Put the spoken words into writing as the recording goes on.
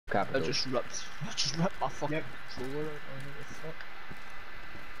Capital. I just ripped my fucking controller out. I know the fuck.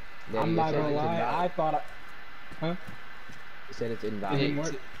 Yeah, I'm not gonna lie, I thought Huh? You said it's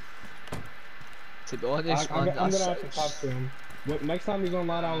invalid. To be honest, I'm man, gonna have to talk to him. Next time he's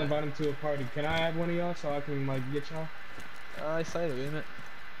online, I'll invite him to a party. Can I have one of y'all so I can like get y'all? Aye, fire away, mate.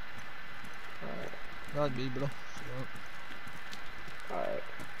 Alright. Not me, bro. Alright.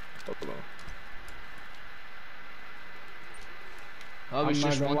 Hold on. I was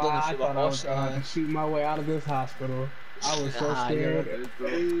just wondering if I you thought were I was gonna have to shoot my way out of this hospital. I was so scared.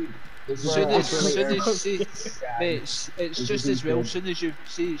 As soon as you mate, it's just as well. As soon as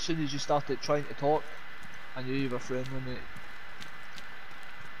you started trying to talk, I knew you were friendly, mate.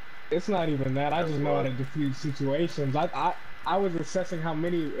 It's not even that. I just know how to diffuse situations. I was assessing how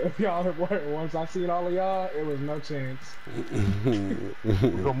many of y'all there were. Once I seen all of y'all, it was no chance.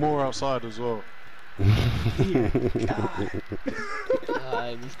 We got more outside as well. Aye,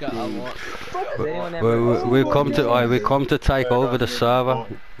 we've got a lot. We come to take over the server.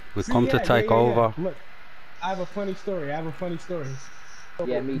 We come to take over. Look, I have a funny story. Yeah,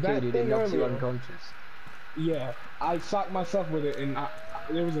 me too, dude. It knocks you unconscious. Yeah, I shocked myself with it, and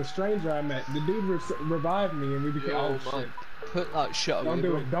there was a stranger I met. The dude revived me, and we became. Oh shit! Put that shit away. Don't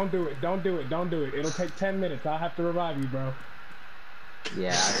do it! Don't do it! Don't do it! Don't do it! It'll take 10 minutes. I'll have to revive you, bro.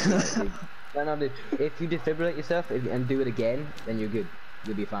 Yeah. No, dude. If you defibrillate yourself and do it again, then you're good.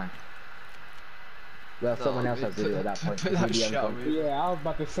 You'll be fine. Well, someone else has to do it at that point. Put that shit away. Yeah, I was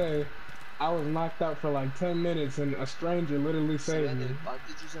about to say. I was knocked out for like 10 minutes, and a stranger literally saved me.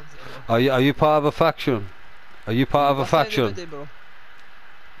 Are you part of a faction? Are you part of a faction?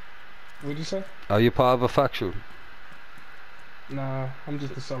 What'd you say? Are you part of a faction? Nah, I'm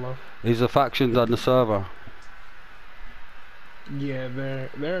just a solo. Is there factions on the server? Yeah,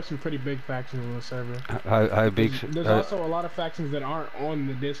 there are some pretty big factions on the server. How big? There's also a lot of factions that aren't on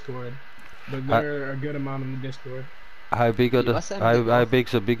the Discord, but there are a good amount on the Discord. How big are how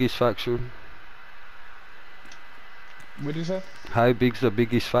big's the biggest faction? What'd you say? How big's the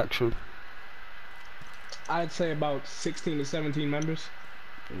biggest faction? I'd say about 16 to 17 members.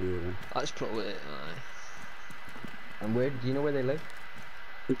 Yeah. That's probably it. Aye. And where? Do you know where they live?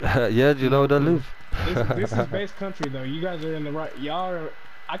 Yeah, do you know where they live? This is base country though. You guys are in the right. Y'all are.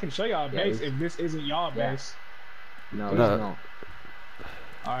 I can show y'all base if this isn't y'all base. No, it's not. All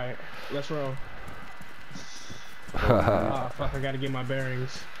right, let's roll. Oh fuck! I gotta get my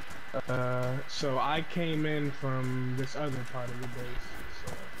bearings. So I came in from this other part of the base.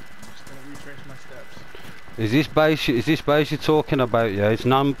 So I'm just gonna retrace my steps. Is this base you're talking about? Yeah, it's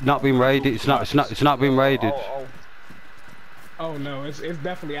not been raided. It's not been raided. Oh no, it's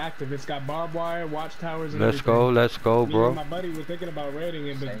definitely active. It's got barbed wire, watchtowers, and let's go, me bro. and my buddy were thinking about raiding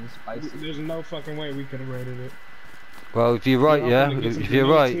it, but there's no fucking way we could have raided it. Well, if you're right, yeah. If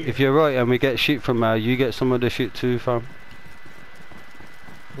you're right, and we get shit from you get some of the shit too, fam.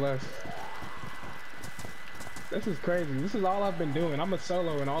 Bless. This is crazy. This is all I've been doing. I'm a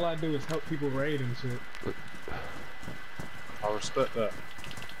solo, and all I do is help people raid and shit. I respect that.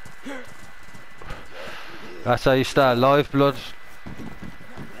 That's how you start life, blood.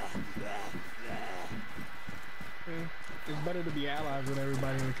 It's better to be allies with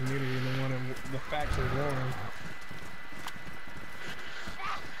everybody in the community than one of the factions warring.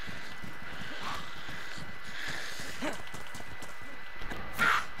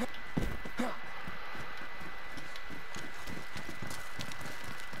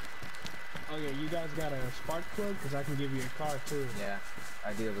 Oh yeah, you guys got a spark plug? Because I can give you a car too. Yeah,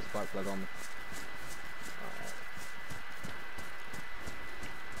 I do have a spark plug on me.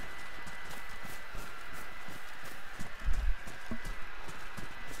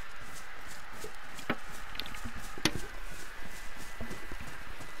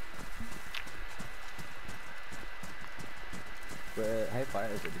 How far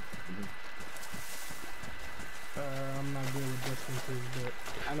is it? I'm not good with distances, but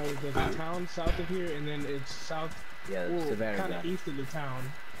I know there's a town south of here, and then it's south, kind of east of the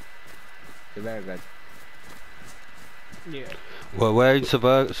town. Severgrad. Yeah. Well, where in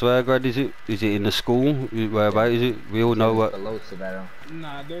Severgrad is it? Is it in the school? Whereabouts is it? We all know what. Below Severo.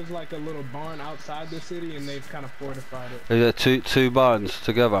 Nah, there's like a little barn outside the city, and they've kind of fortified it. Is there two barns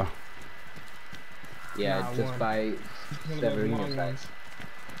together? Yeah, nah, just one. by Severino side.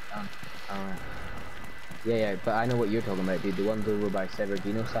 Yeah, but I know what you're talking about, dude. The ones over by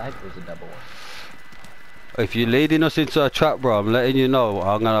Severino side was a double one. If you're leading us into a trap, bro, I'm letting you know.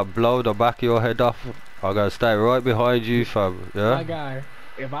 I'm gonna blow the back of your head off. I'm gonna stay right behind you, fam. Yeah. My guy,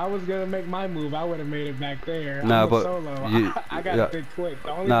 if I was gonna make my move, I would have made it back there. Nah, I'm but solo. you, I got yeah. a big quick.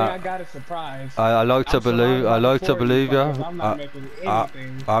 The only Nah. thing I got is surprise. I like to believe. I like to believe you. I'm not making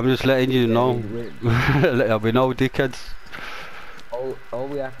anything. I'm just letting you know. We know dickheads. All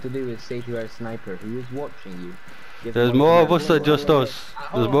we have to do is say to our sniper who is watching you. There's more of us than just us.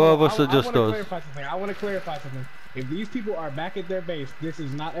 There's more of us than just us. I want to clarify something. If these people are back at their base, this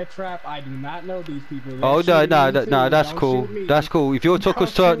is not a trap. I do not know these people. Oh no, that's cool. That's cool. If you took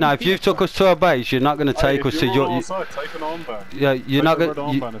us to if you took us to a base, you're not gonna take us to your. Yeah, you're not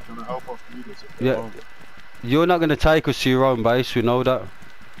gonna. Yeah, you're not gonna take us to your own base. We know that.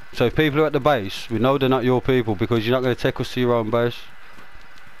 So if people are at the base, we know they're not your people because you're not gonna take us to your own base.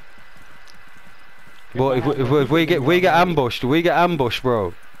 But if we get ambushed,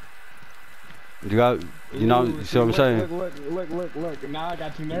 bro. You know, you see what I'm saying? Look. Now I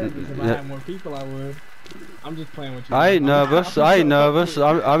got too nervous. If I had more people, I would. I'm just playing with you. I ain't nervous.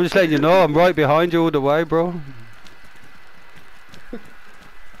 I'm just letting you know. I'm right behind you all the way, bro.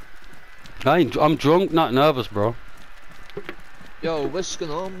 I'm drunk, not nervous, bro. Yo, what's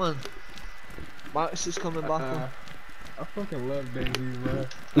going on, man? Max is coming back on. I fucking love Daisy, bro.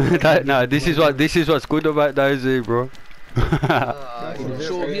 No, this is what's good about Daisy, bro.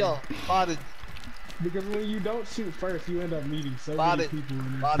 So here, Baron. Because when you don't shoot first, you end up meeting so many people.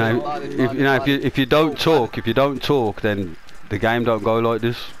 If you don't talk, then the game don't go like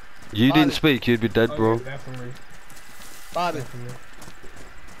this. You didn't speak, you'd be dead, bro. Yeah, definitely.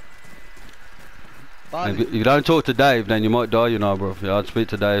 Baron. If you don't talk to Dave, then you might die, you know, bro. I'd speak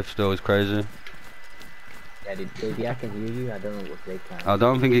to Dave still, it's crazy. Yeah, Davey, I can hear you. I don't know what they can. I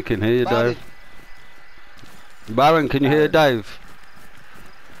don't think he can hear you, Dave. Baron, can you hear Dave?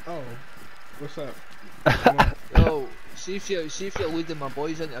 Oh, what's up? Yo, see if you're leading my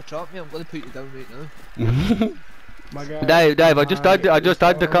boys into a trap, mate. I'm gonna put you down right now. My God. Dave, I just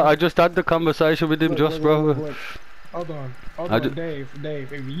had the conversation with him, bro. Hold on, Dave.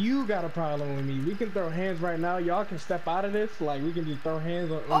 If you got a problem with me, we can throw hands right now. Y'all can step out of this. Like we can just throw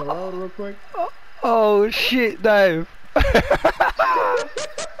hands on the road real quick. Oh shit, Dave!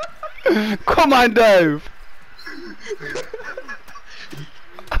 Come on, Dave!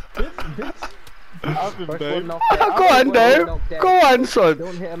 Go on, Dave! Go on, son!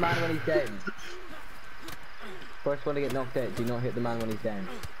 Don't hit a man when he's down. First one to get knocked out, do not hit the man when he's down.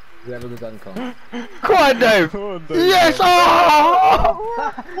 Whoever was unconscious. Come on, Dave! Yes!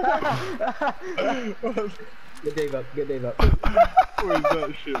 Oh! Good Dave up, good Dave up. What is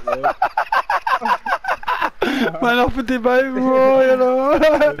that shit, man? Man, off with him, mate, bro, you know.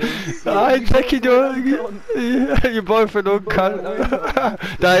 I ain't taking your boyfriend on cunt.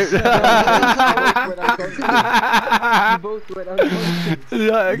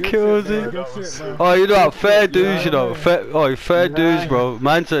 That kills him. Oh, you know what? Fair dues, you know. Fair dues, bro.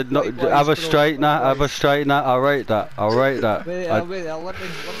 Man said, no, have a straightener. I'll rate that. Wait, let me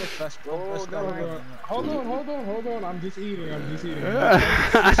first. Hold on. I'm just eating.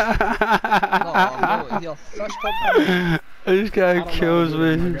 No, first pump. This guy kills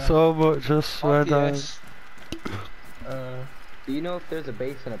me so much, I swear down. Do you know if there's a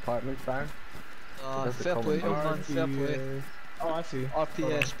base in apartments, Baron? Fair play, man, fair play. Oh, I see.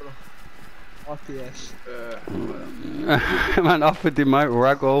 RPS, bro. RPS. Man, offered him out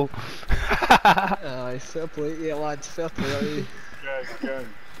raggle. Fair play, yeah, lads, fair play. Gang.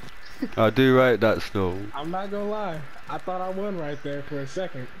 I do rate that still. I'm not gonna lie. I thought I won right there for a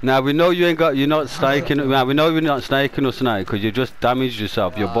second. Now we know you're not snaking. Now we know you're not snaking us now because you just damaged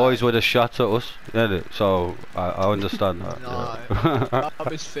yourself. Your boys would have shot at us, so I understand that. Nah, Yeah.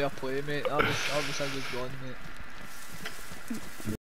 that was fair play, mate. That was a good one, mate.